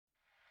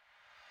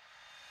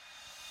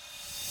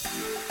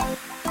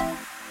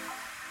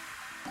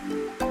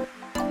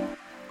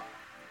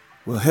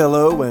Well,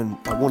 hello, and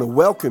I want to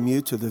welcome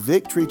you to the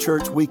Victory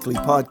Church Weekly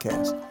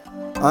Podcast.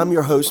 I'm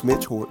your host,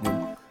 Mitch Horton,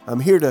 and I'm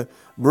here to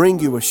bring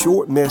you a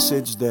short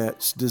message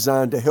that's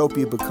designed to help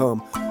you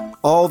become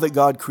all that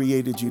God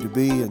created you to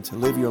be and to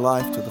live your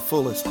life to the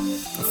fullest.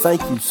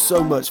 Thank you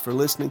so much for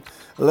listening.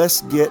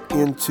 Let's get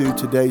into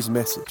today's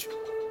message.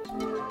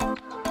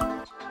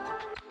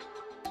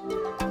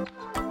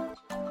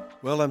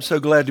 Well, I'm so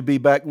glad to be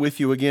back with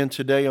you again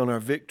today on our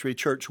Victory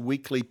Church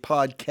Weekly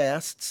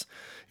Podcasts.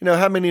 You know,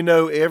 how many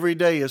know every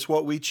day is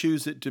what we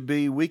choose it to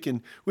be? We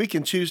can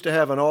choose to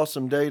have an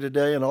awesome day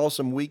today, an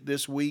awesome week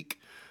this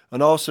week,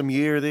 an awesome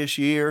year this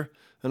year,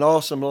 an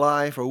awesome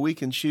life, or we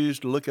can choose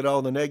to look at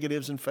all the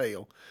negatives and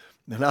fail.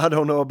 And I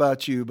don't know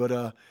about you,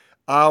 but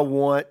I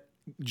want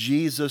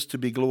Jesus to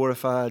be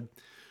glorified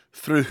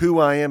through who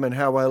I am and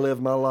how I live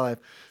my life.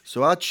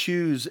 So I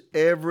choose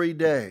every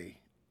day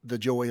the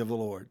joy of the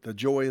Lord. The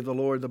joy of the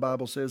Lord, the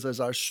Bible says, is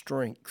our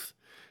strength.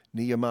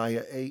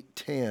 Nehemiah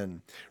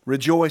 8:10.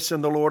 Rejoice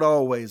in the Lord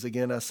always.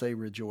 Again, I say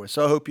rejoice.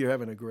 So I hope you're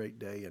having a great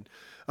day. And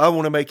I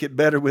want to make it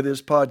better with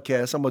this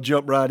podcast. I'm going to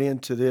jump right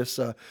into this.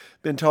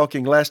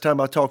 Last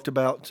time I talked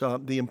about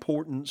the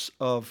importance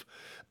of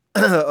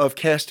of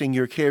casting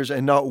your cares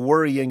and not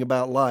worrying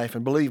about life.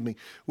 And believe me,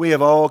 we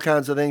have all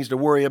kinds of things to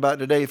worry about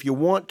today. If you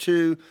want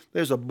to,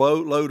 there's a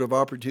boatload of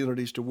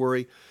opportunities to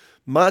worry.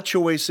 My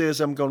choice is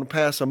I'm going to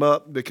pass them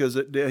up because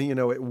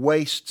it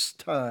wastes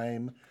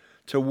time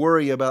to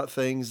worry about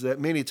things that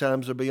many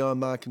times are beyond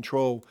my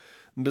control.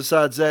 And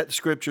besides that, the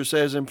scripture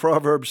says in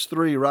Proverbs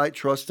 3, right?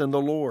 Trust in the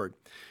Lord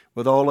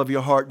with all of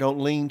your heart. Don't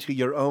lean to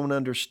your own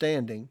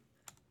understanding.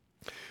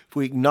 If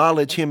we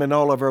acknowledge Him in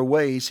all of our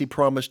ways, He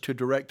promised to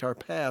direct our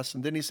paths.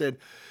 And then He said,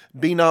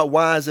 be not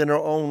wise in our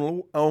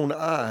own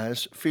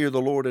eyes. Fear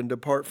the Lord and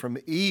depart from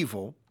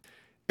evil.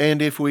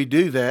 And if we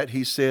do that,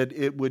 He said,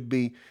 it would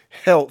be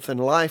health and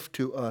life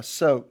to us.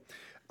 So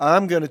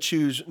I'm going to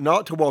choose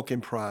not to walk in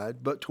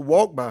pride, but to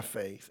walk by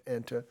faith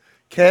and to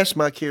cast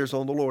my cares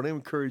on the Lord. I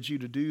encourage you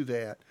to do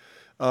that.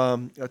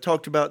 I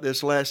talked about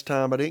this last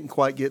time. I didn't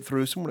quite get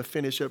through, so I'm going to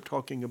finish up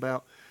talking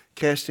about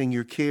casting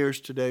your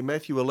cares today.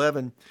 Matthew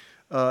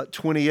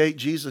 11:28,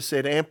 Jesus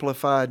said,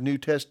 Amplified New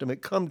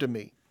Testament, come to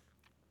me,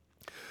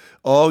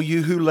 all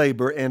you who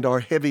labor and are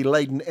heavy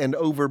laden and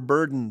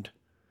overburdened,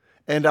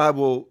 and I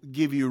will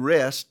give you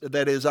rest.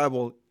 That is, I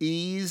will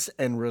ease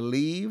and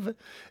relieve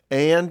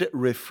and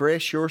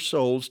refresh your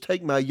souls.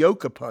 Take my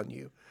yoke upon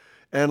you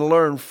and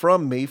learn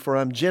from me, for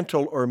I'm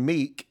gentle or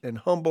meek and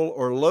humble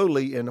or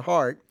lowly in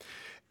heart,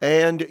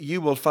 and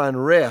you will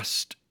find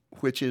rest,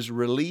 which is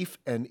relief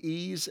and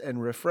ease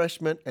and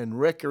refreshment and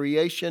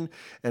recreation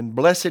and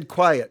blessed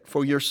quiet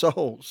for your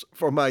souls.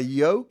 For my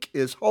yoke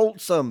is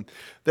wholesome,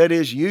 that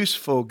is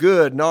useful,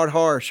 good, not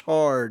harsh,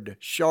 hard,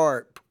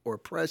 sharp, or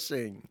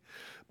pressing,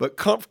 but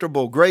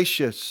comfortable,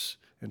 gracious,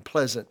 and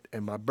pleasant,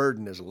 and my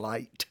burden is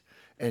light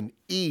and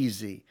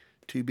easy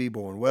to be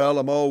borne. Well,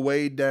 I'm all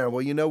weighed down.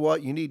 Well, you know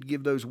what? You need to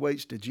give those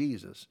weights to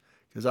Jesus,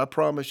 because I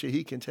promise you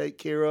He can take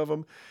care of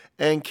them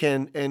and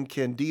can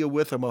deal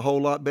with them a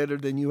whole lot better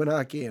than you and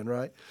I can,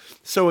 right?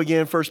 So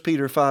again, 1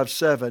 Peter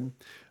 5:7,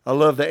 I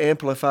love the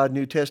Amplified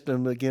New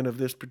Testament again of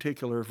this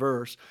particular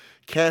verse,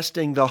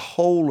 casting the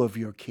whole of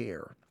your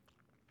care.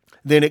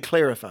 Then it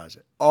clarifies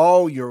it.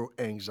 All your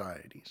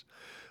anxieties,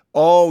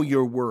 all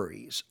your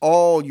worries,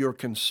 all your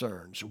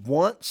concerns,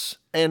 once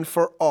and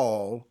for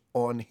all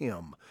on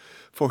Him.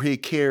 For He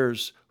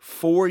cares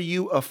for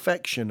you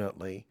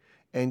affectionately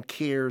and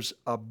cares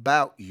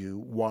about you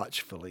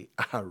watchfully.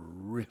 I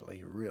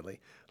really, really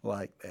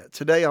like that.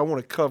 Today I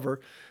want to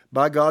cover,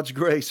 by God's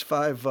grace,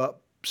 5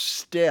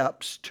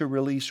 steps to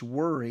release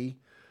worry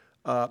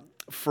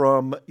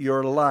from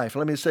your life.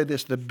 Let me say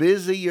this, the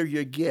busier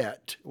you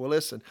get, well,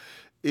 listen,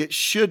 it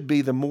should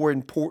be the more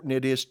important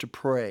it is to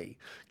pray,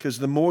 because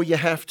the more you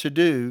have to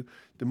do,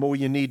 the more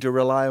you need to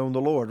rely on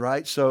the Lord,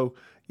 right? So,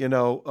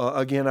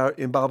 again,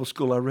 in Bible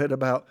school, I read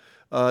about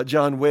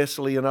John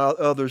Wesley and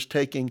others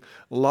taking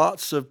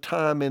lots of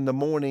time in the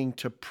morning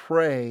to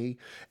pray,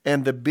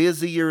 and the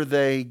busier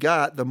they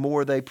got, the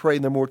more they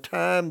prayed, the more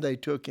time they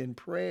took in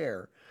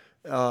prayer.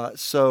 In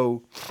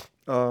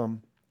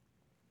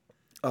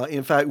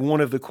fact, one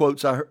of the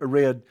quotes I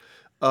read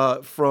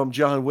from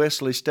John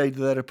Wesley stated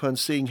that upon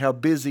seeing how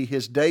busy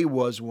his day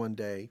was one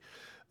day,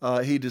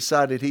 he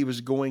decided he was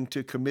going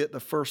to commit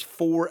the first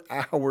 4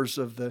 hours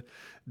of the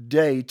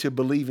day to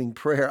believing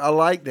prayer. I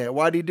like that.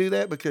 Why did he do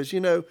that? Because,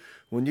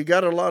 when you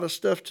got a lot of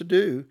stuff to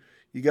do,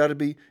 you got to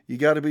be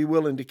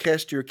willing to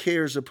cast your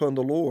cares upon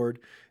the Lord.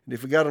 And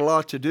if you got a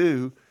lot to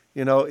do,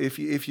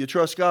 if you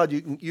trust God,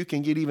 you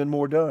can get even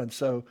more done.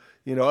 So,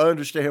 I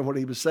understand what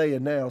he was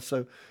saying now.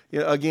 So,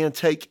 again,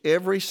 take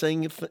every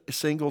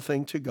single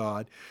thing to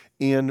God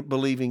in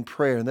believing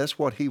prayer. And that's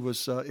what he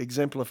was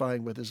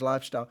exemplifying with his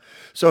lifestyle.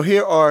 So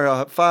here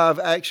are 5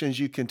 actions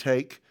you can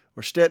take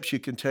or steps you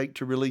can take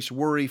to release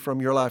worry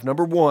from your life.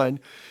 Number one,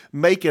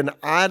 make an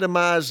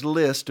itemized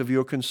list of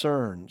your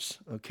concerns.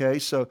 Okay,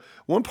 so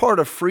one part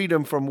of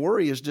freedom from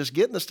worry is just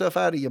getting the stuff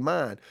out of your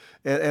mind.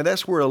 And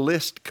that's where a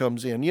list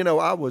comes in. You know,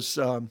 I was,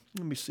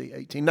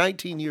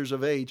 19 years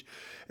of age,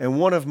 and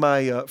one of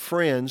my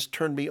friends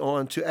turned me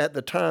on to, at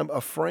the time, a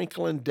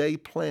Franklin Day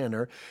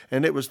Planner,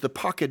 and it was the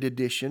pocket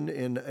edition,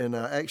 and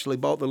I actually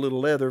bought the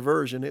little leather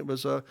version. It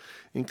was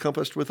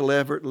encompassed with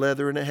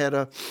leather, and it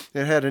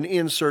had an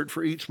insert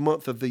for each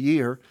month of the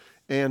year,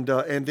 and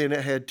then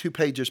it had 2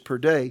 pages per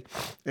day,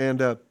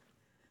 and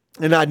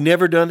I'd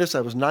never done this.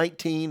 I was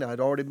 19. I'd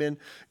already been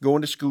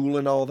going to school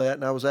and all that,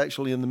 and I was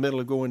actually in the middle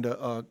of going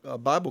to a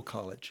Bible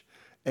college,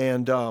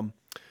 and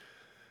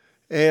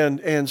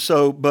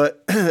so,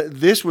 but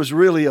this was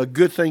really a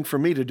good thing for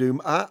me to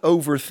do. I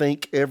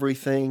overthink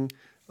everything.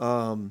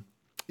 I'm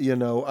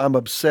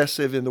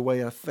obsessive in the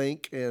way I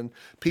think, and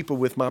people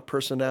with my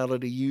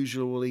personality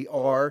usually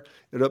are.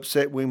 It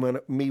upset me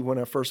when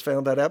I first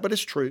found that out, but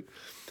it's true.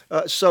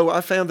 So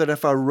I found that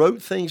if I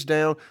wrote things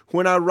down,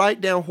 when I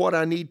write down what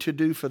I need to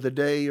do for the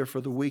day or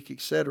for the week,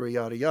 etc.,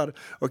 yada, yada,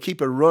 or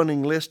keep a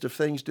running list of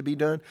things to be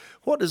done,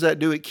 what does that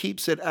do? It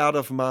keeps it out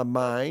of my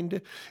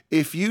mind.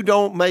 If you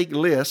don't make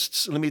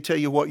lists, let me tell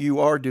you what you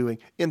are doing.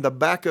 In the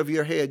back of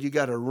your head, you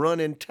got a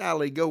running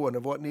tally going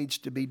of what needs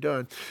to be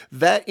done.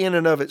 That in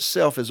and of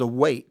itself is a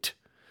weight.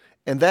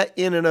 And that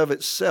in and of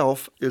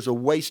itself is a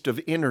waste of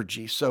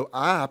energy. So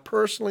I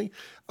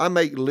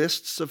make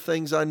lists of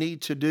things I need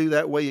to do.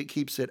 That way it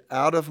keeps it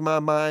out of my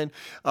mind.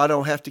 I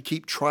don't have to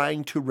keep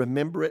trying to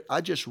remember it.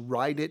 I just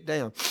write it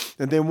down.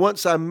 And then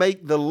once I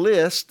make the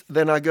list,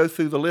 then I go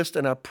through the list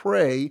and I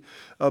pray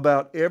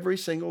about every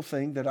single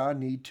thing that I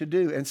need to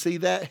do. And see,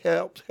 that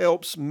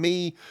helps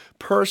me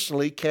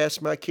personally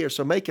cast my care.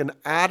 So make an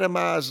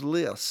itemized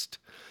list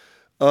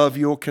of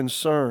your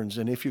concerns.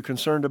 And if you're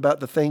concerned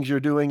about the things you're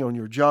doing on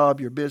your job,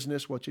 your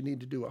business, what you need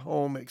to do at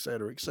home, et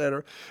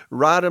cetera,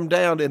 write them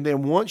down. And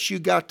then once you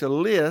got the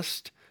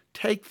list,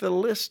 take the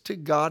list to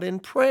God in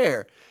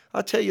prayer.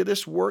 I tell you,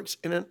 this works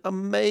in an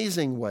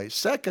amazing way.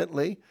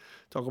 Secondly,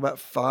 talk about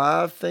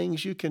 5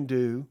 things you can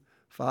do,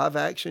 5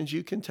 actions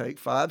you can take,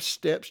 5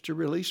 steps to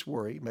release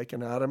worry. Make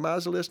an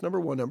itemized list, number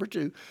 1. Number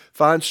 2,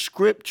 find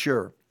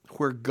scripture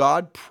where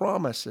God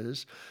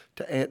promises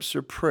to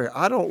answer prayer.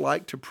 I don't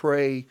like to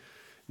pray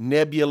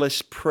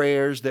nebulous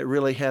prayers that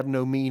really have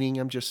no meaning.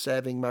 I'm just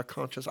salving my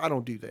conscience. I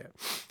don't do that.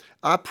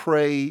 I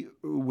pray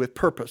with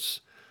purpose.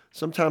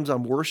 Sometimes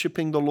I'm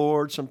worshiping the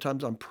Lord.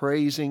 Sometimes I'm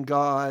praising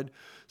God.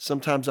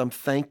 Sometimes I'm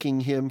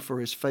thanking Him for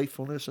His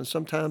faithfulness. And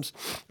sometimes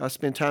I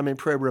spend time in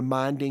prayer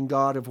reminding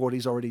God of what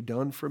He's already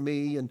done for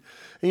me. And,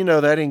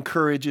 that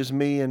encourages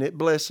me, and it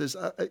blesses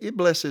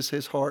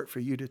His heart for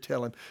you to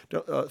tell Him,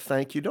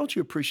 thank you. Don't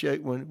you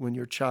appreciate when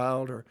your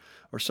child or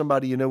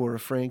somebody or a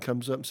friend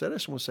comes up and says, I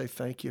just want to say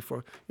thank you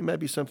for, it may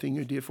be something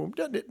you did for them.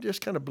 Doesn't it just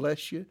kind of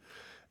bless you?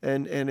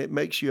 And it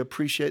makes you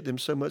appreciate them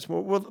so much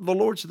more. Well, the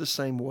Lord's the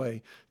same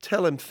way.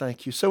 Tell Him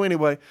thank you. So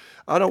anyway,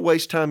 I don't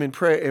waste time in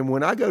prayer. And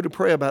when I go to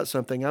pray about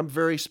something, I'm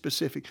very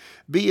specific.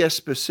 Be as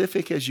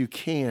specific as you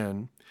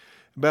can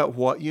about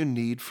what you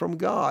need from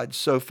God.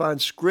 So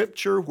find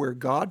scripture where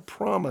God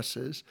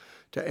promises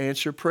to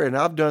answer prayer. And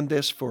I've done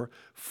this for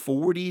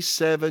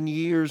 47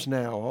 years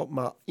now,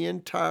 my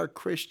entire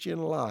Christian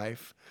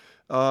life.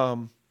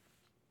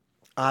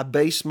 I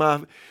base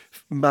my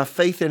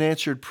faith in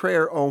answered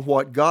prayer on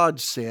what God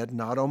said,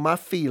 not on my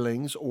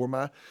feelings or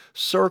my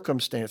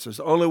circumstances.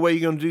 The only way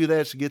you're going to do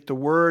that is to get the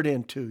Word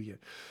into you.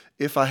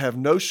 If I have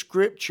no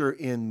scripture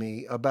in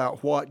me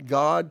about what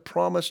God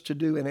promised to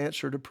do in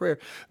answer to prayer,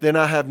 then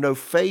I have no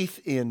faith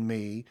in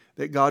me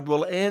that God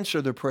will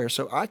answer the prayer.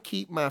 So I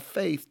keep my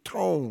faith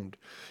toned.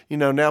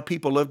 Now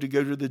people love to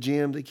go to the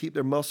gym. They keep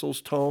their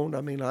muscles toned. I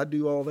mean, I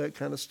do all that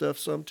kind of stuff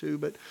some too.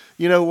 But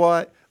you know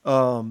what?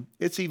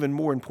 It's even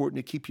more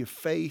important to keep your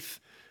faith.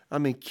 I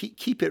mean,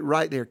 keep it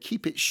right there.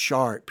 Keep it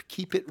sharp.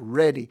 Keep it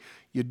ready.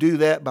 You do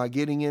that by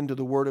getting into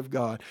the Word of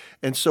God.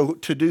 And so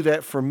to do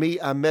that, for me,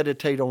 I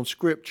meditate on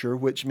Scripture,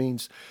 which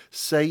means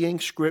saying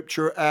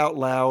Scripture out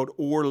loud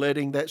or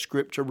letting that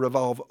Scripture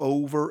revolve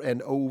over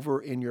and over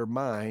in your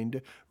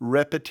mind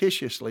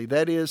repetitiously.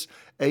 That is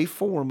a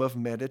form of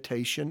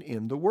meditation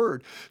in the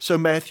Word. So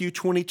Matthew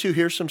 22,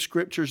 here's some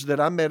Scriptures that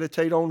I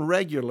meditate on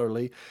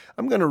regularly.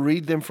 I'm going to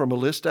read them from a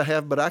list I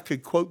have, but I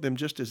could quote them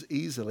just as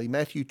easily.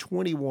 Matthew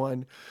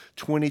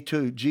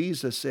 21:22,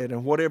 Jesus said,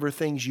 and whatever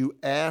things you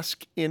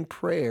ask in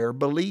prayer,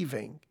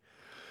 believing,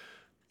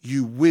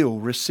 you will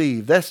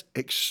receive. That's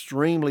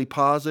extremely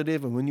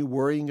positive. And when you're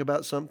worrying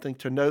about something,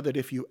 to know that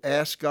if you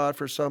ask God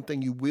for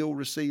something, you will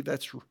receive,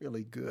 that's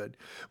really good.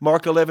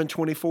 Mark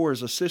 11:24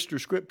 is a sister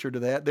scripture to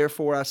that.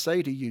 Therefore, I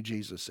say to you,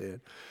 Jesus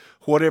said,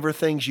 whatever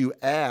things you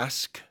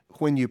ask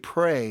when you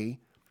pray,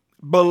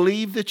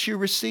 believe that you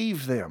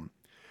receive them,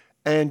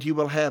 and you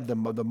will have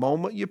them. The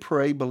moment you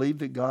pray, believe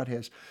that God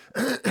has,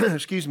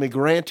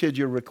 granted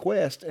your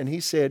request. And He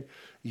said,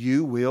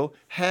 you will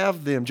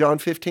have them. John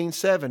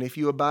 15:7, if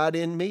you abide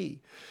in me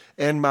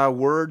and my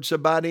words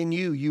abide in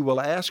you, you will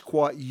ask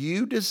what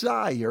you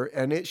desire,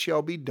 and it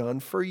shall be done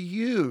for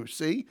you.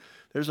 See,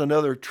 there's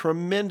another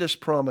tremendous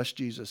promise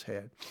Jesus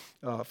had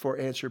for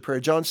answered prayer.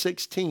 John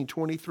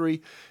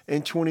 16:23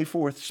 and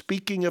 24,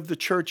 speaking of the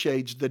church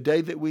age, the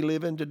day that we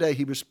live in today,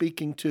 he was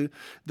speaking to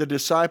the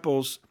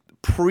disciples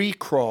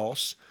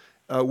pre-cross.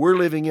 We're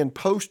living in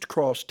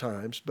post-cross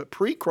times, but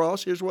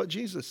pre-cross, here's what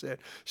Jesus said,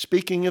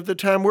 speaking of the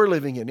time we're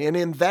living in. And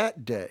in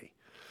that day,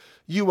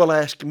 you will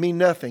ask me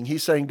nothing.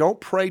 He's saying,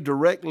 don't pray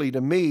directly to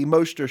me.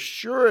 Most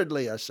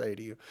assuredly, I say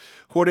to you,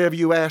 whatever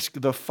you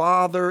ask the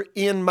Father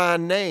in my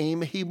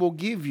name, he will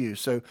give you.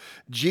 So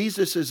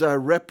Jesus is our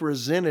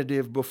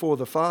representative before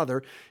the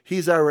Father.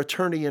 He's our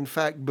attorney, in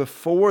fact,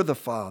 before the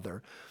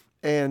Father.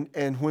 And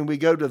when we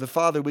go to the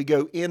Father, we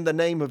go in the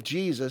name of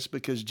Jesus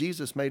because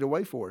Jesus made a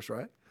way for us,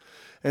 right?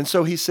 And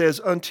so he says,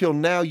 until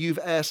now you've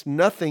asked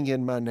nothing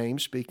in my name,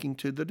 speaking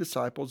to the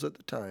disciples at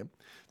the time.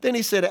 Then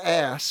he said,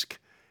 ask,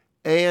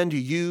 and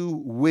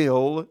you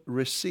will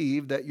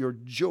receive, that your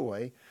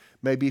joy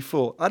may be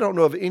full. I don't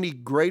know of any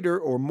greater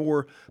or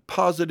more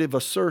positive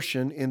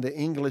assertion in the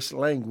English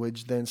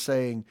language than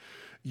saying,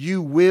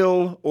 you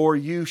will or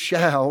you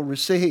shall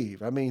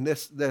receive. I mean,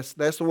 that's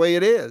the way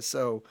it is.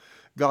 So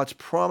God's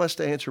promised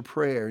to answer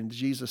prayer, and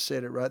Jesus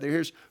said it right there.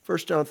 Here's 1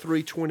 John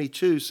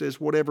 3:22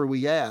 says, whatever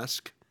we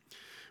ask,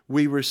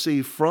 we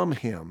receive from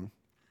him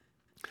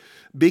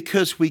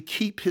because we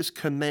keep his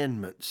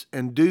commandments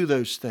and do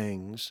those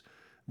things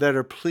that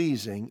are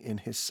pleasing in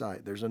his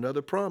sight. There's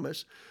another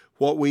promise.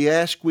 What we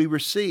ask, we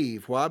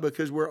receive. Why?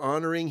 Because we're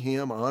honoring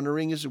him,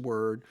 honoring his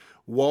word,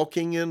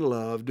 walking in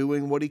love,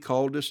 doing what he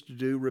called us to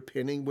do,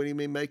 repenting when he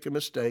may make a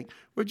mistake.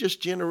 We're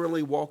just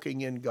generally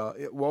walking in God,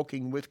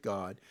 walking with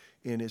God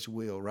in his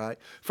will, right?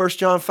 1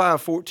 John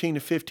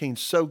 5:14-15,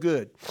 so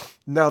good.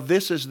 Now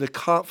this is the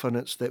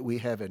confidence that we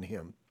have in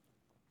him.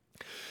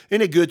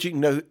 Isn't it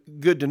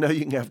good to know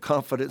you can have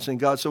confidence in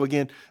God? So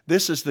again,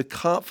 this is the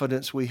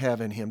confidence we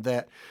have in him,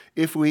 that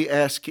if we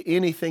ask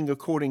anything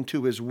according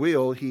to his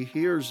will, he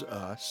hears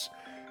us.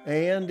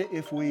 And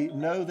if we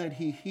know that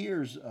he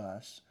hears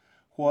us,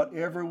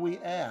 whatever we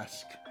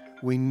ask,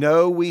 we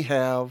know we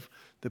have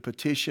the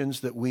petitions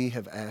that we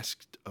have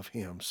asked of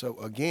him. So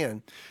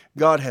again,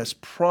 God has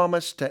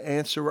promised to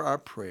answer our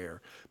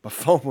prayer. My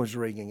phone was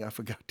ringing. I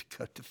forgot to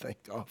cut the thing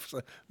off. So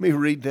let me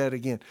read that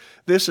again.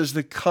 This is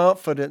the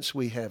confidence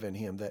we have in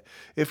him, that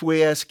if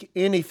we ask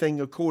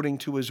anything according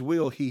to his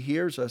will, he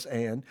hears us.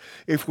 And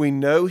if we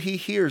know he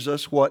hears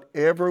us,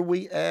 whatever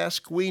we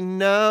ask, we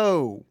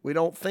know. We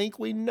don't think,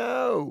 we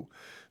know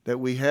that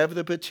we have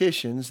the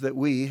petitions that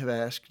we have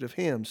asked of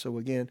him. So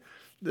again,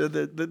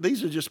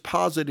 these are just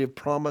positive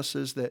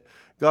promises that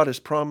God has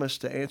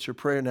promised to answer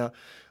prayer. Now,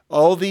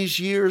 all these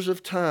years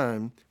of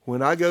time,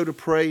 when I go to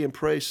pray and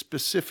pray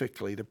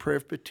specifically, the prayer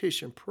of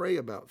petition, pray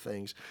about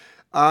things,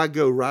 I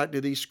go right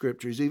to these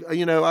scriptures.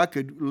 You know, I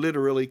could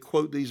literally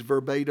quote these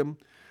verbatim.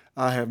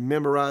 I have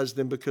memorized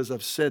them because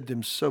I've said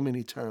them so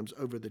many times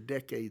over the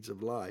decades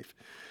of life.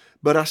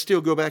 But I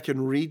still go back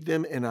and read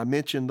them, and I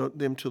mention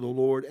them to the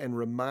Lord and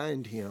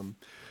remind him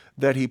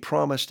that he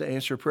promised to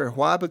answer prayer.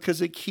 Why?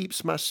 Because it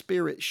keeps my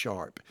spirit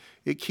sharp.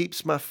 It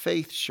keeps my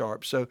faith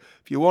sharp. So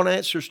if you want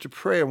answers to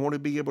prayer and want to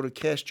be able to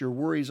cast your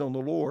worries on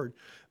the Lord,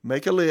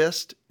 make a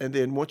list, and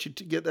then once you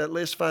get that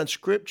list, find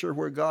scripture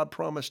where God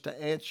promised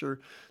to answer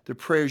the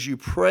prayers you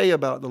pray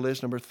about the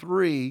list. Number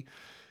 3,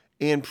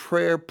 in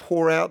prayer,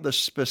 pour out the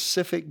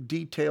specific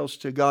details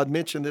to God. I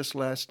mentioned this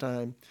last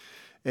time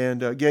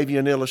and gave you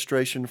an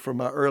illustration from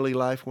my early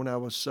life when I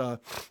was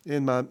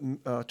in my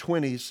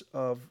 20s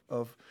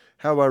of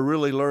how I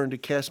really learned to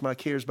cast my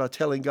cares by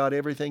telling God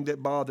everything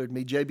that bothered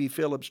me. J.B.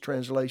 Phillips'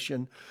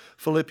 translation,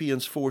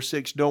 Philippians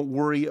 4:6, don't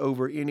worry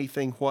over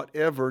anything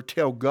whatever.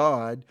 Tell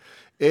God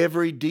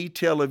every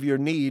detail of your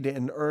need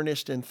in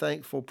earnest and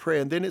thankful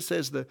prayer. And then it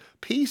says the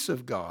peace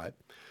of God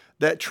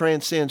that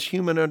transcends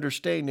human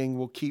understanding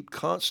will keep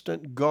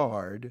constant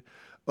guard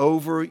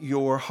over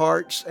your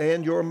hearts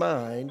and your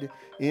mind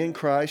in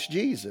Christ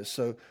Jesus.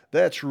 So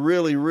that's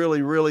really,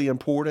 really, really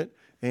important.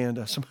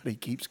 And somebody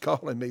keeps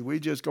calling me. We're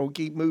just going to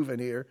keep moving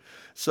here.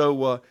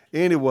 So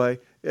anyway,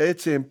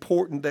 it's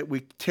important that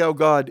we tell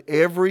God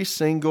every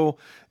single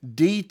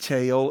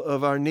detail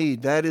of our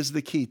need. That is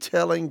the key,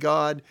 telling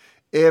God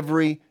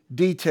every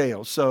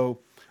detail.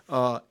 So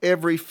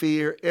every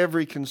fear,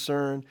 every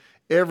concern,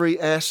 every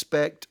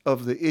aspect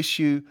of the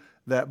issue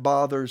that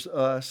bothers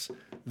us,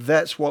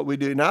 that's what we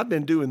do. And I've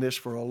been doing this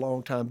for a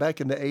long time.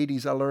 Back in the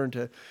 80s, I learned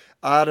to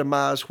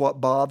itemize what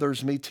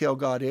bothers me, tell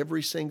God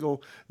every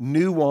single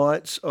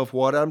nuance of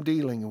what I'm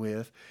dealing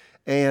with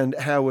and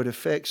how it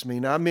affects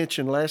me. Now, I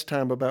mentioned last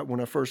time about when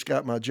I first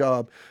got my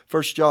job,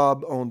 first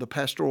job on the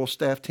pastoral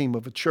staff team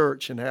of a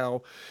church, and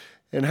how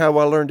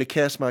I learned to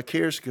cast my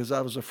cares because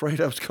I was afraid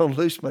I was going to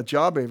lose my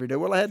job every day.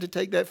 Well, I had to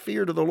take that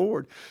fear to the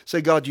Lord.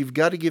 Say, God, you've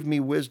got to give me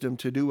wisdom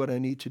to do what I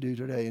need to do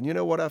today. And you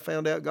know what I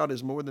found out? God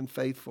is more than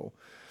faithful.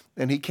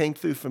 And he came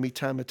through for me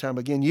time and time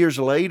again. Years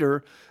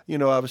later, you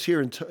know, I was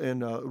here in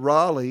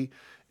Raleigh,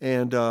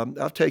 And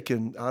I've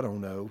taken, I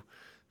don't know,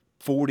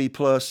 40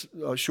 plus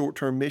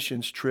short-term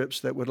missions trips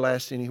that would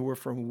last anywhere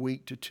from a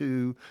week to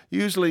two,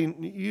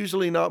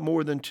 usually not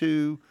more than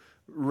two,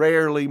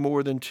 rarely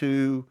more than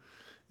two,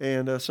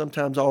 and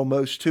sometimes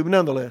almost two. But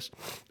nonetheless,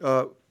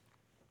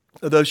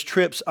 those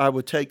trips I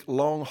would take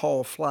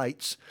long-haul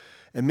flights,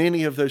 and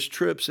many of those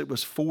trips it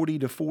was 40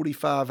 to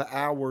 45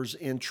 hours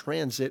in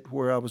transit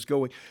where I was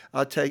going.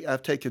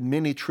 I've taken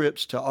many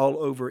trips to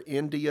all over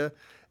India,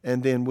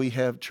 and then we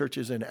have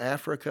churches in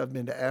Africa. I've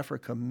been to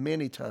Africa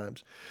many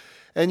times.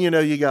 And,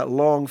 you got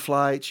long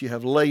flights, you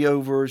have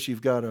layovers,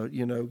 you've got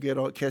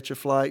to, catch a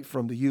flight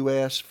from the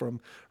U.S.,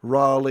 from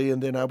Raleigh,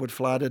 and then I would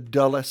fly to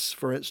Dulles,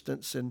 for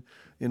instance, in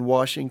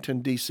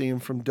Washington, D.C.,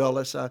 and from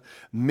Dulles, I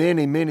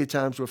many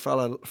times would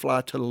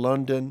fly to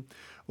London,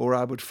 or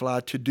I would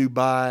fly to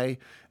Dubai,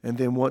 and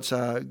then once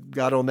I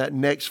got on that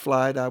next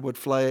flight, I would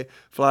fly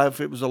if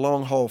it was a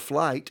long-haul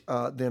flight,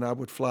 then I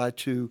would fly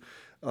to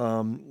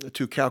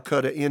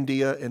Calcutta,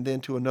 India, and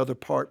then to another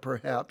part,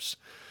 perhaps,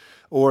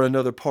 or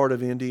another part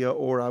of India,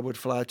 or I would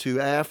fly to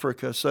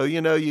Africa. So,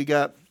 you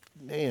got,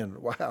 man,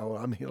 wow,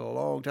 I mean, a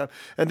long time.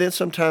 And then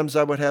sometimes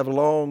I would have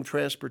long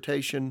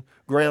transportation,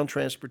 ground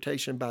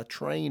transportation by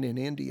train in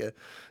India. It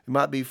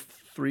might be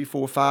 3,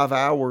 4, 5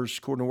 hours,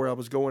 according to where I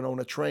was going, on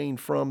a train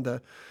from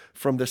the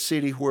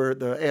city where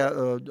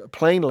the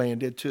plane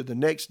landed to the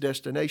next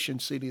destination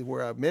city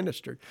where I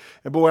ministered.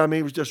 And boy, I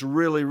mean, it was just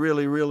really,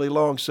 really, really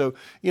long. So,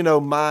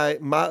 my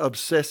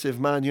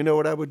obsessive mind, you know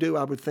what I would do?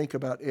 I would think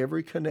about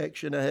every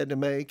connection I had to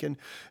make, and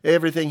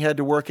everything had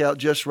to work out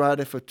just right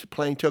if a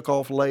plane took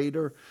off late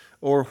or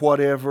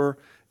whatever.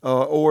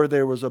 Or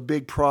there was a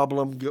big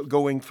problem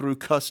going through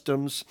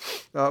customs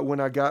when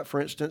I got,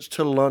 for instance,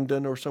 to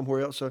London or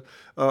somewhere else,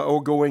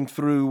 or going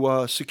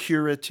through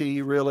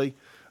security, really.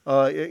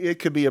 It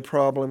could be a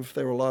problem if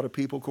there were a lot of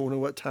people going to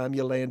what time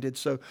you landed.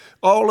 So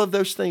all of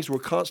those things were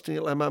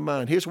constantly in my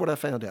mind. Here's what I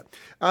found out.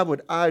 I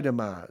would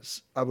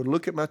itemize. I would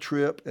look at my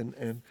trip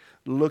and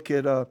look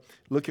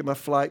at my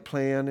flight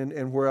plan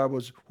and where I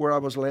was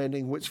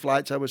landing, which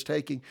flights I was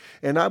taking.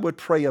 And I would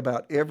pray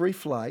about every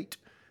flight.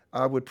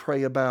 I would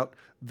pray about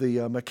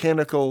the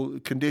mechanical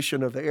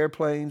condition of the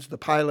airplanes, the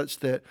pilots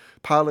that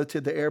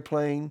piloted the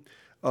airplane,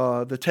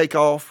 the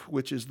takeoff,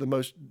 which is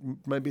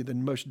maybe the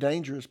most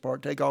dangerous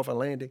part, takeoff and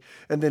landing,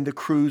 and then the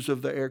cruise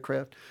of the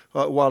aircraft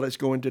while it's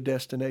going to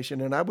destination.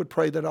 And I would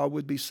pray that all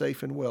would be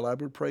safe and well. I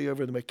would pray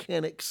over the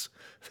mechanics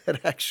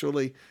that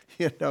actually,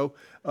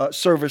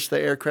 service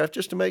the aircraft,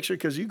 just to make sure,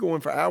 because you're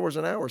going for hours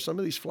and hours. Some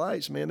of these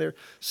flights, man, they're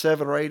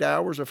 7 or 8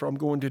 hours. If I'm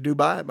going to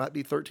Dubai, it might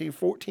be 13,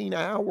 14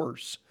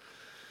 hours.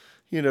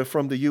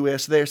 From the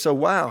U.S. there. So,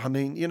 wow, I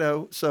mean,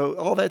 so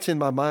all that's in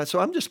my mind.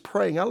 So I'm just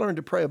praying. I learned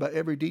to pray about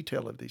every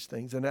detail of these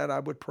things. And that I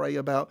would pray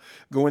about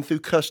going through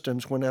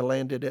customs when I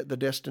landed at the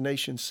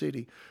destination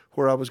city,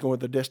 where I was going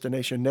to the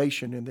destination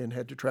nation, and then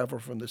had to travel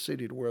from the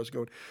city to where I was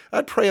going.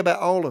 I'd pray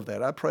about all of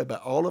that. I'd pray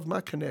about all of my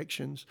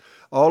connections,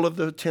 all of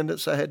the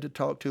attendants I had to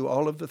talk to,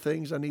 all of the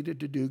things I needed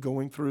to do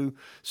going through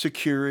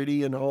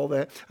security and all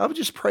that. I would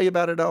just pray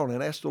about it all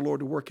and ask the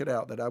Lord to work it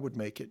out, that I would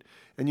make it.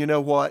 And you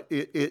know what?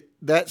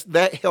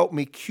 That helped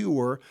me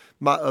cure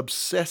my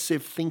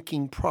obsessive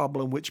thinking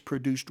problem, which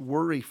produced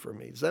worry for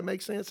me. Does that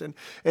make sense? And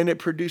it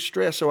produced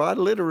stress. So I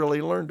literally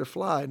learned to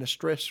fly in a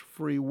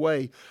stress-free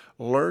way,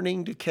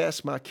 learning to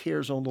cast my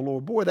cares on the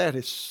Lord. Boy, that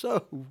is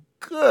so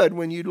good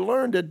when you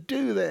learn to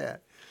do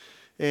that.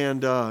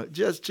 And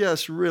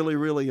just really,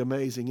 really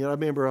amazing. I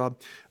remember,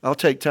 I'll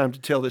take time to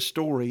tell this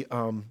story.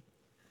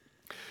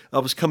 I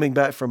was coming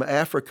back from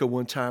Africa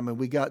one time, and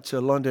we got to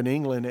London,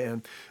 England,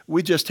 and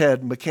we just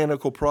had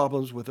mechanical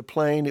problems with the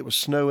plane. It was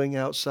snowing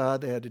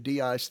outside. They had to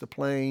de-ice the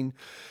plane.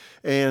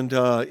 And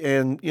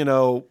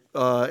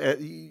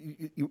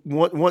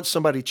once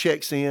somebody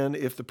checks in,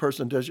 if the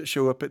person doesn't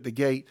show up at the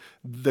gate,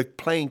 the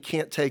plane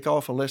can't take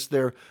off unless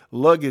their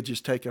luggage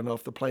is taken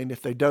off the plane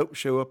if they don't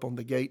show up on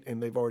the gate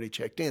and they've already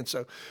checked in.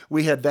 So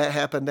we had that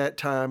happen that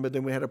time, but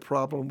then we had a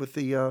problem with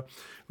the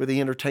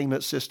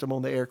entertainment system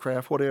on the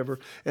aircraft, whatever.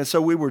 And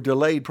so we were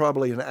delayed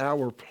probably an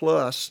hour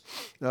plus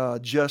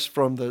just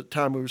from the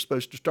time we were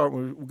supposed to start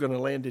when we were going to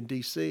land in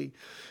D.C.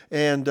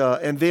 And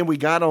then we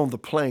got on the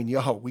plane.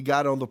 We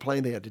got on the plane.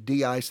 They had to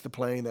de-ice the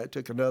plane. That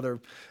took another,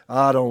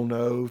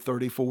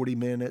 30, 40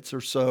 minutes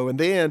or so. And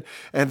then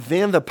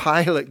the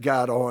pilot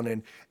got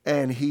on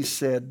and he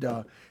said,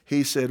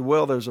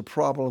 well, there's a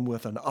problem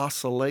with an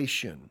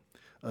oscillation,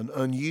 an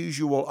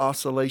unusual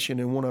oscillation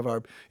in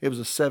it was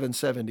a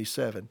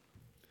 777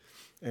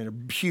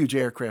 and a huge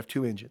aircraft,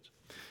 2 engines.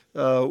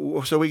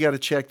 So we got to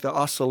check the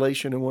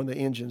oscillation in one of the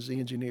engines. The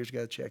engineers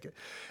got to check it.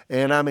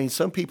 And I mean,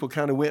 some people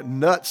kind of went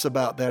nuts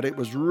about that. It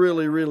was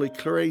really, really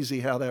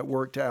crazy how that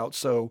worked out.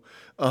 So,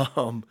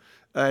 I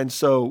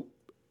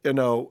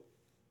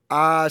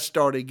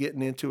started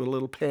getting into a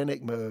little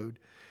panic mode.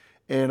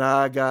 And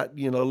I got,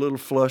 a little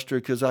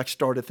flustered because I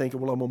started thinking,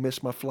 well, I'm going to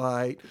miss my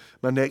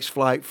next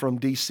flight from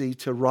D.C.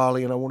 to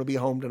Raleigh, and I want to be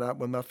home tonight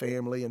with my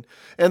family. And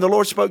the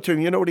Lord spoke to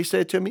me. You know what he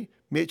said to me?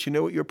 Mitch, you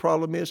know what your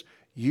problem is?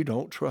 you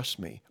don't trust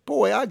me.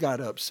 Boy, I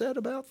got upset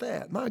about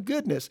that. My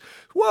goodness.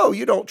 Whoa,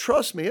 you don't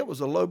trust me. It was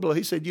a low blow.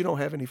 He said, you don't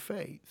have any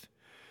faith.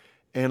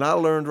 And I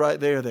learned right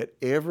there that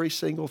every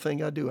single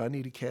thing I do, I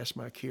need to cast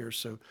my cares.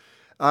 So,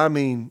 I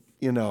mean,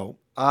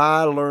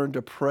 I learned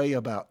to pray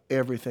about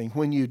everything.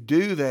 When you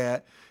do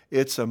that,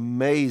 it's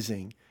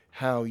amazing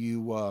how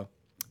you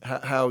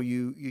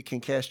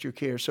can cast your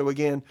cares. So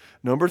again,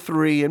 number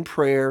 3 in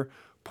prayer,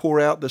 pour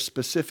out the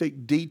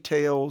specific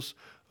details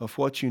of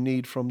what you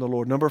need from the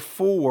Lord. Number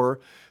 4,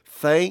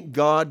 thank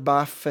God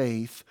by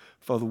faith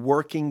for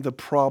working the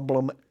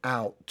problem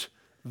out.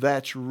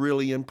 That's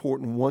really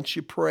important. Once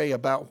you pray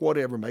about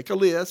whatever, make a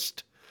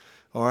list.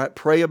 All right,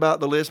 pray about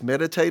the list.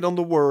 Meditate on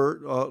the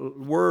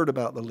word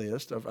about the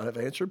list of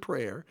answered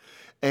prayer,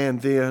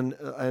 and then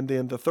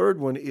the third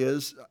one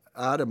is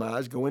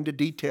itemize. Go into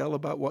detail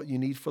about what you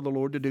need for the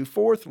Lord to do.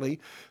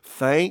 Fourthly,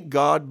 thank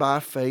God by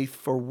faith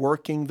for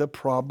working the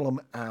problem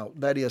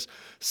out. That is,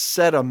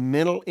 set a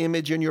mental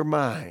image in your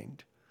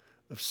mind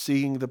of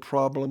seeing the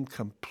problem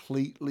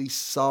completely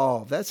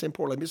solved. That's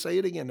important. Let me say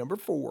it again. Number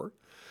 4.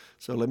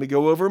 So let me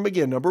go over them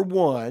again. Number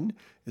 1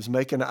 is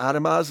make an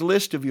itemized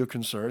list of your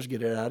concerns.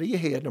 Get it out of your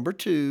head. Number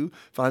 2,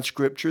 find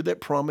scripture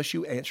that promise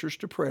you answers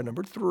to prayer.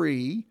 Number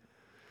 3,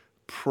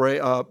 pray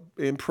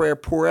in prayer,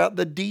 pour out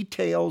the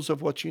details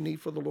of what you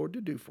need for the Lord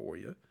to do for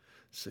you.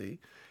 See?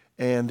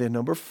 And then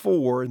number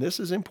 4, and this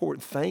is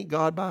important, thank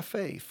God by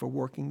faith for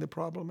working the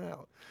problem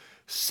out.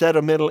 Set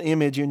a mental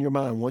image in your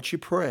mind once you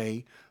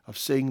pray of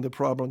seeing the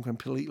problem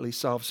completely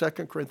solved.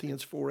 2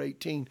 Corinthians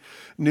 4:18,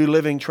 New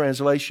Living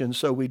Translation.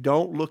 So we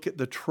don't look at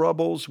the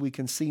troubles we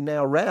can see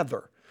now.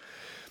 Rather,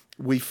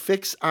 we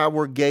fix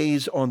our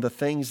gaze on the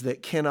things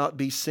that cannot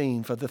be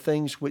seen. For the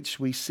things which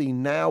we see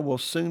now will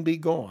soon be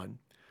gone,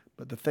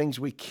 but the things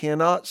we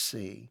cannot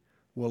see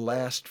will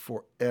last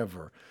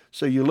forever.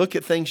 So you look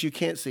at things you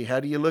can't see. How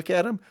do you look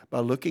at them? By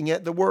looking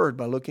at the Word,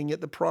 by looking at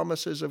the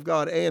promises of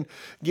God, and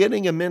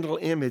getting a mental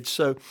image.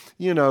 So,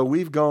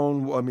 we've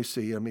gone, let me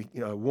see,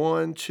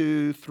 1,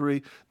 2,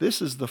 3.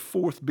 This is the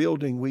 4th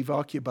building we've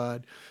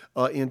occupied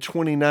in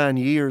 29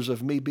 years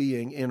of me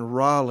being in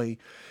Raleigh.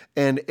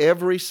 And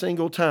every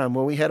single time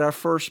when we had our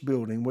first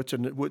building,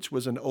 which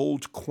was an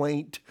old,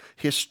 quaint,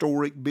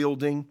 historic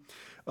building,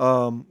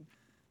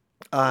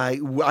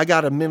 I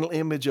got a mental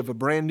image of a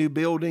brand new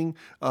building,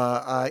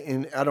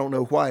 and I don't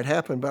know why it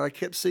happened, but I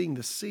kept seeing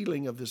the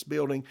ceiling of this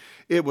building.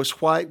 It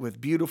was white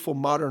with beautiful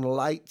modern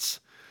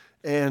lights,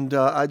 and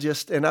I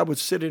would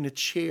sit in a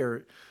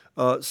chair,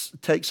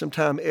 take some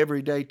time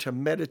every day to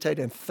meditate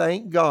and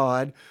thank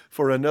God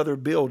for another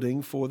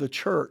building for the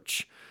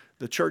church.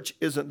 The church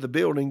isn't the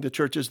building, the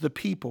church is the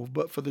people,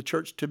 but for the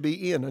church to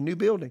be in a new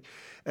building.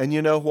 And you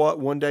know what?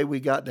 One day we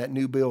got that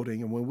new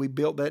building, and when we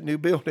built that new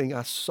building,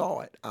 I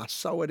saw it. I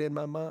saw it in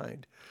my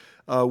mind.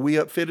 We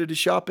upfitted a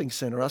shopping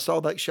center. I saw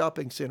that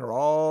shopping center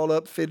all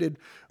upfitted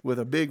with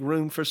a big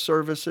room for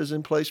services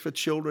in place for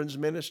children's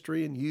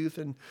ministry and youth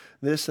and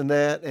this and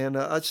that. And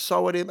I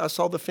saw it. I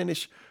saw the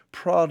finished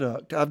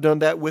product. I've done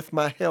that with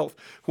my health.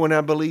 When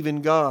I believe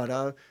in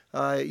God,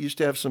 I used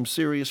to have some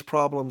serious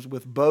problems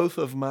with both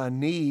of my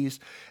knees,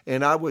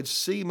 and I would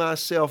see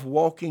myself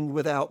walking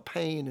without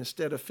pain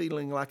instead of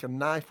feeling like a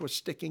knife was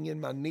sticking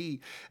in my knee.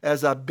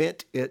 As I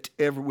bent it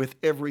with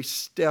every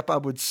step, I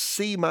would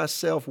see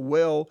myself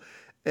well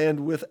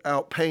and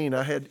without pain.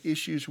 I had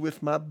issues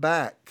with my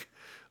back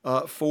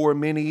for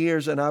many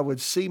years, and I would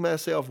see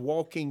myself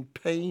walking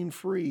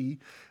pain-free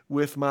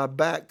with my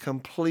back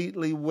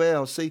completely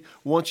well. See,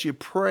 once you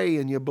pray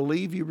and you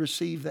believe you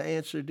receive the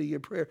answer to your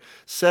prayer,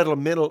 set a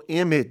mental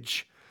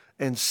image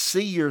and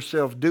see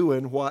yourself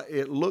doing what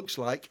it looks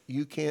like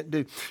you can't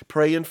do.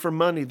 Praying for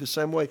money the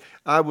same way.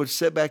 I would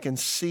sit back and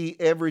see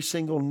every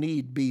single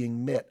need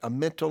being met. A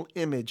mental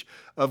image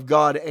of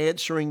God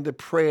answering the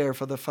prayer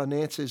for the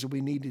finances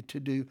we needed to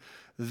do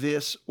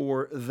this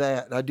or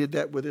that. I did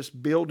that with this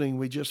building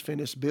we just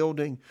finished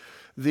building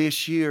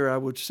this year. I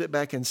would sit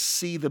back and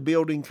see the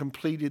building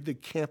completed, the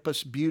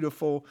campus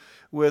beautiful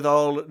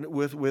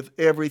with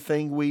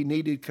everything we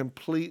needed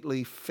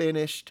completely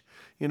finished.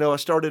 I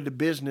started a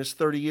business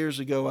 30 years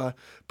ago. I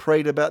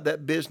prayed about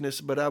that business,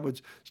 but I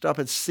would stop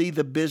and see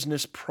the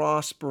business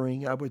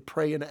prospering. I would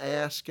pray and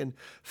ask and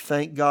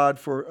thank God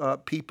for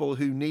people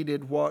who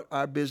needed what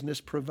our business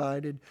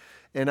provided.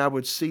 And I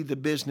would see the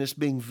business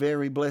being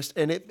very blessed.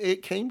 And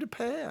it came to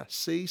pass,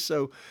 see?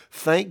 So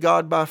thank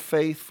God by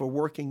faith for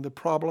working the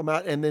problem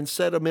out, and then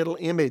set a mental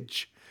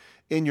image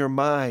in your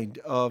mind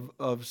of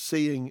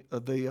seeing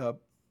the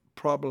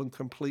problem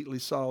completely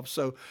solved.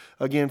 So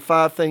again,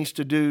 5 things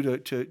to do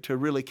to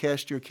really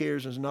cast your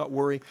cares and not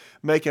worry.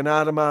 Make an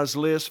itemized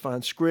list,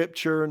 find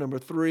scripture. Number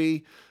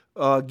 3,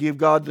 give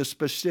God the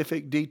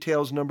specific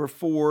details. Number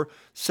 4,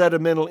 set a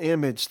mental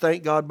image.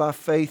 Thank God by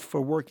faith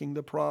for working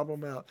the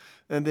problem out.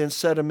 And then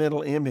set a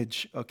mental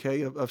image,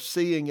 okay, of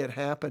seeing it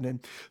happen. And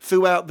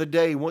throughout the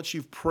day, once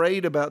you've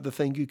prayed about the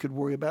thing you could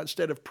worry about,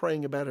 instead of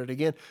praying about it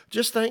again,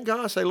 just thank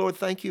God. Say, Lord,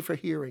 thank you for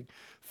hearing.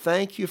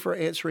 Thank you for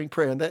answering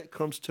prayer. And that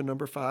comes to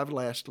number 5,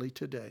 lastly,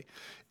 today,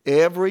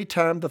 Every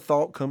time the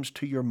thought comes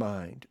to your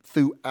mind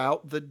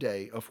throughout the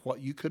day of what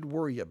you could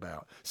worry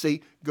about,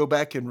 see, go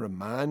back and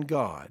remind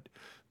God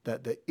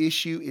that the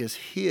issue is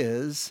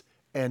His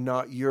and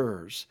not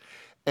yours.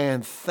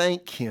 And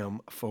thank Him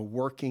for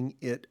working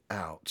it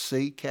out.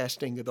 See,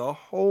 casting the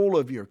whole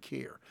of your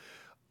care,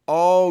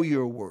 all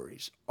your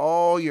worries,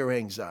 all your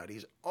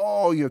anxieties,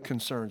 all your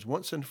concerns,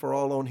 once and for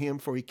all on Him,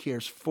 for He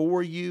cares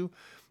for you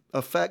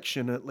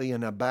affectionately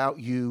and about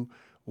you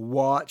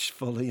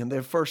watchfully. And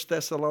then 1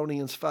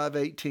 Thessalonians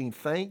 5:18,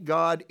 thank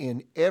God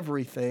in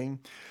everything,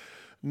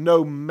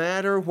 no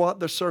matter what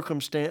the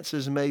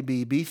circumstances may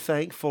be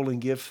thankful and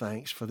give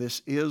thanks, for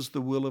this is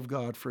the will of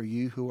God for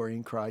you who are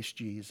in Christ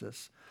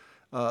Jesus.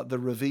 The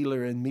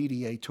revealer and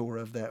mediator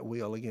of that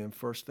will. Again,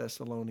 1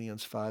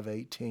 Thessalonians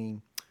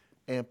 5:18,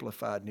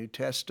 Amplified New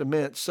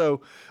Testament.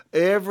 So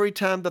every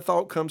time the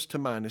thought comes to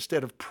mind,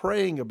 instead of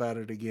praying about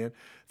it again,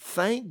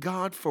 thank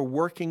God for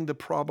working the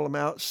problem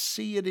out.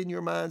 See it in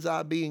your mind's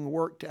eye being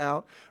worked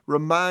out.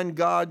 Remind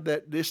God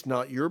that it's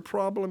not your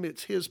problem,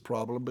 it's His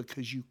problem,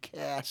 because you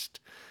cast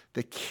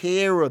the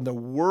care and the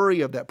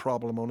worry of that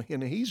problem on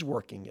Him, and He's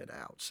working it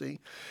out. See,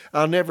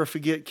 I'll never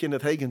forget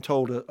Kenneth Hagin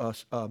told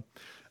us,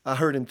 I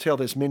heard him tell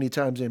this many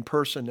times in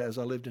person as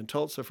I lived in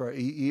Tulsa for 8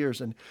 years,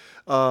 and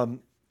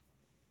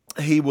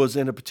he was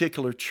in a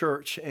particular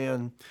church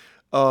and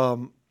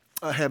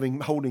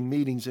holding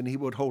meetings, and he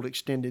would hold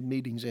extended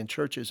meetings in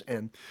churches.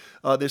 And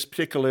this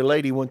particular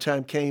lady one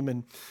time came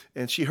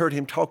and she heard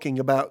him talking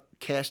about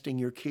casting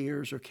your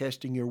cares or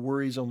casting your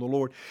worries on the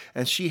Lord.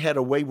 And she had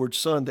a wayward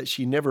son that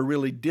she never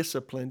really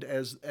disciplined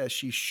as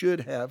she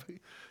should have.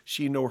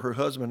 She nor her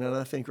husband, and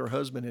I think her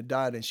husband had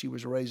died, and she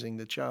was raising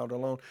the child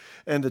alone.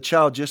 And the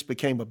child just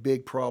became a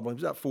big problem. He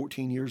was about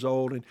 14 years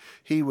old, and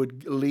he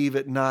would leave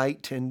at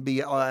night and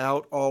be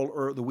out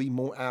all the wee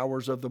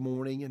hours of the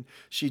morning, and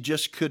she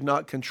just could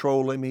not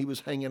control him. He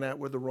was hanging out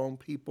with the wrong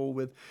people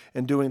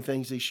and doing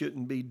things he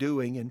shouldn't be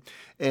doing,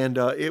 and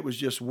it was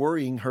just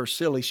worrying her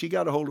silly. She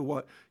got a hold of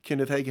what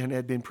Kenneth Hagin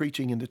had been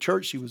preaching in the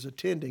church she was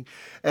attending,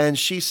 and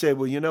she said,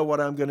 well, you know what,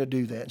 I'm going to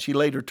do that. And she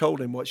later told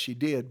him what she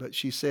did, but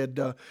she said,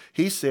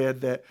 he said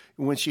that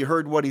when she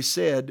heard what he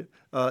said,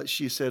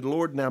 she said,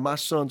 Lord, now my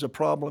son's a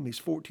problem. He's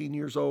 14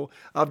 years old.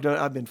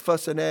 I've been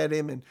fussing at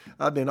him, and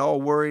I've been all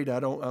worried.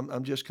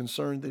 I'm just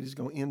concerned that he's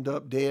going to end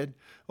up dead.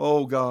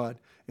 Oh, God.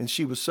 And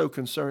she was so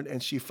concerned,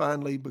 and she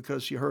finally,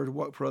 because she heard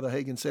what Brother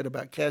Hagin said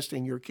about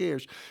casting your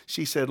cares,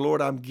 she said,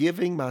 Lord, I'm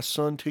giving my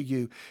son to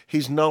you.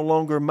 He's no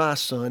longer my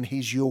son,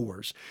 he's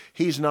yours.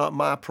 He's not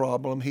my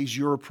problem, he's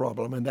your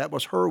problem. And that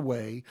was her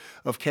way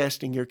of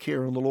casting your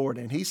care on the Lord.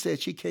 And he said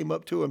she came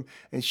up to him,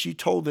 and she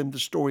told him the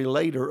story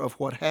later of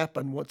what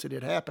happened once it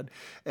had happened.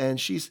 And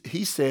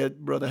he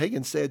said, Brother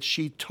Hagin said,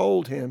 she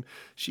told him,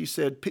 she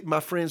said,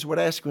 my friends would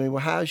ask me,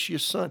 well, how's your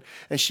son?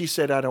 And she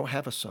said, I don't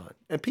have a son.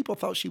 And people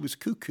thought she was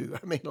cuckoo.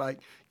 I mean,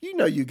 like, you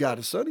know you got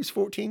a son. He's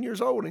 14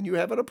 years old, and you're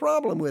having a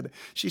problem with it.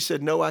 She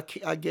said, no, I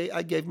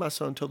gave my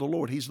son to the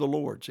Lord. He's the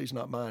Lord's. He's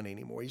not mine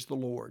anymore. He's the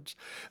Lord's.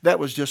 That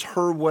was just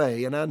her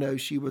way, and I know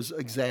she was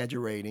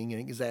exaggerating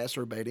and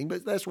exacerbating,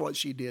 but that's what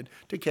she did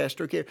to cast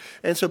her care.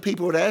 And so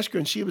people would ask her,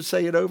 and she would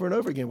say it over and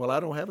over again, well, I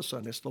don't have a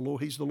son. It's the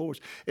Lord. He's the Lord's.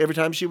 Every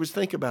time she would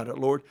think about it,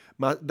 Lord,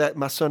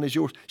 my son is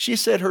yours. She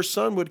said her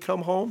son would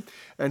come home,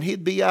 and he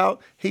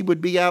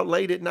would be out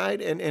late at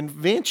night, and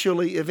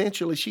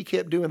eventually she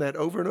kept doing that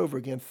over and over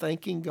again,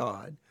 thanking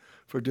God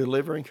for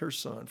delivering her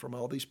son from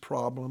all these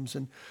problems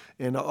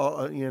and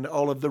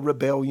all of the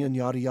rebellion,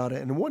 yada, yada.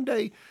 And one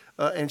day,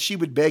 and she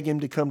would beg him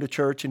to come to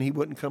church, and he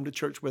wouldn't come to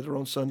church with her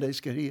on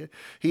Sundays because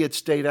he had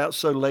stayed out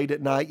so late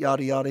at night,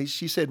 yada, yada.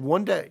 She said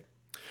one day,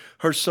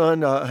 her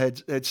son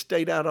had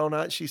stayed out all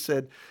night. She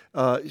said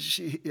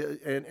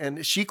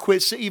she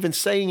quit even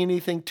saying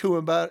anything to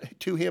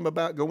him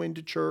about going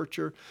to church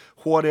or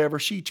whatever.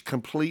 She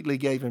completely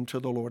gave him to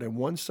the Lord. And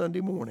one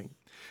Sunday morning,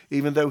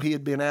 even though he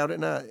had been out at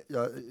night,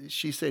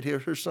 she said,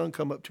 her son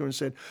come up to her and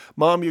said,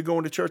 Mom, you're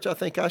going to church? I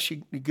think I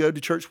should go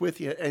to church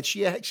with you. And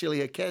she actually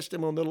had cast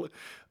him on the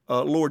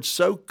Lord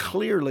so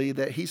clearly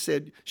that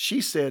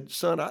she said,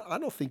 son, I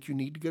don't think you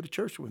need to go to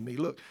church with me.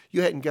 Look,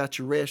 you hadn't got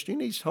your rest. You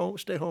need to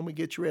stay home and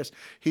get your rest.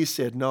 He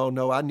said,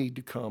 no, I need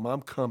to come.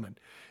 I'm coming.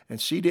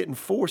 And she didn't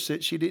force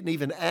it. She didn't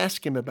even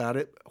ask him about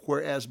it,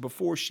 whereas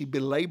before she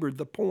belabored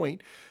the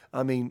point.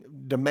 I mean,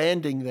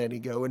 demanding that he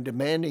go and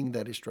demanding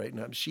that he straighten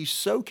up. She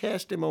so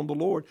cast him on the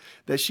Lord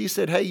that she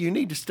said, hey, you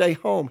need to stay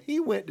home.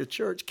 He went to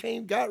church,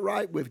 got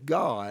right with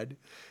God,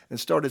 and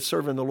started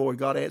serving the Lord.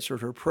 God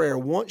answered her prayer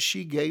once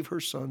she gave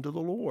her son to the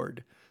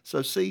Lord.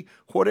 So see,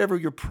 whatever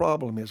your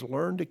problem is,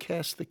 learn to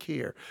cast the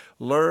care.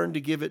 Learn to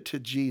give it to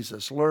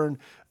Jesus. Learn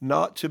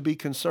not to be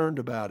concerned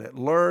about it.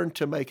 Learn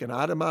to make an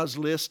itemized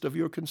list of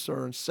your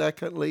concerns.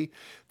 Secondly,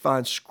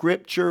 find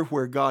scripture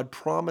where God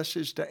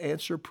promises to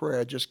answer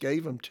prayer. I just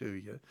gave them to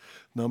you.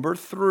 Number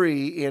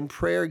 3, in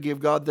prayer, give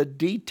God the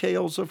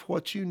details of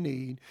what you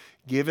need.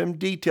 Give him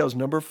details.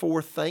 Number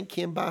 4, thank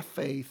him by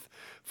faith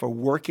for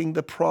working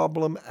the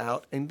problem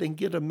out, and then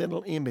get a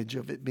mental image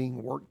of it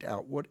being worked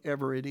out,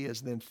 whatever it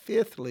is. Then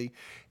fifthly,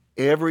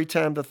 Every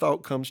time the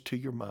thought comes to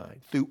your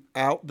mind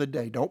throughout the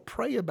day, don't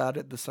pray about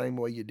it the same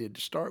way you did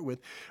to start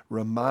with.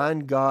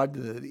 Remind God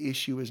that the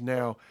issue is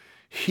now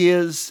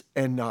His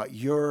and not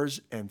yours,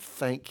 and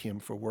thank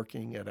Him for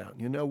working it out.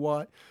 And you know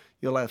what?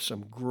 You'll have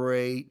some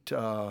great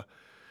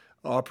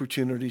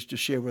opportunities to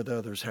share with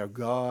others how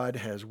God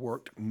has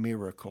worked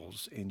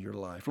miracles in your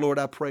life. Lord,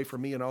 I pray for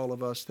me and all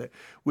of us that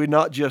we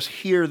not just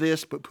hear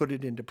this, but put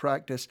it into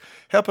practice.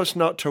 Help us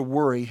not to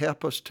worry.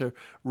 Help us to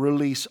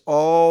release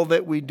all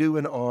that we do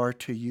and are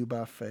to you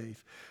by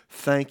faith.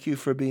 Thank you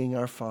for being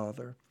our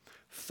Father.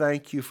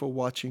 Thank you for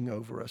watching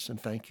over us,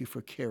 and thank you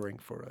for caring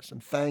for us,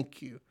 and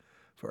thank you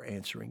for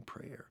answering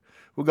prayer.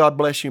 Well, God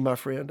bless you, my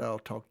friend. I'll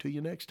talk to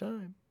you next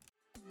time.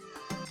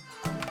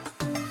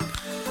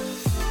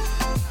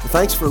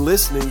 Thanks for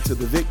listening to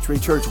the Victory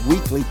Church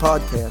Weekly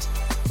Podcast.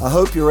 I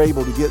hope you're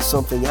able to get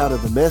something out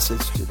of the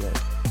message today.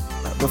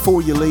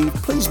 Before you leave,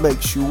 please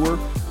make sure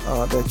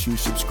that you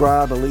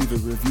subscribe and leave a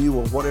review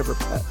on whatever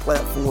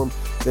platform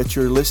that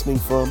you're listening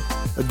from.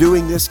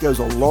 Doing this goes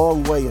a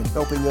long way in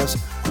helping us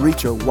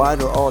reach a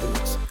wider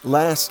audience.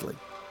 Lastly,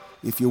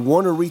 if you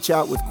want to reach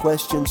out with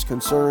questions,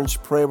 concerns,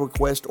 prayer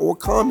requests, or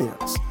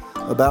comments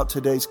about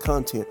today's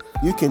content,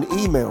 you can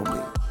email me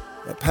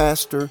at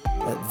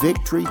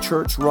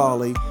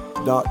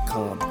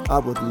pastor@victorychurchraleigh.com. I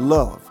would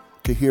love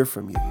to hear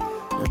from you.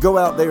 Now go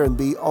out there and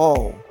be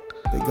all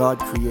that God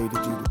created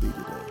you to be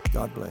today.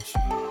 God bless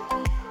you.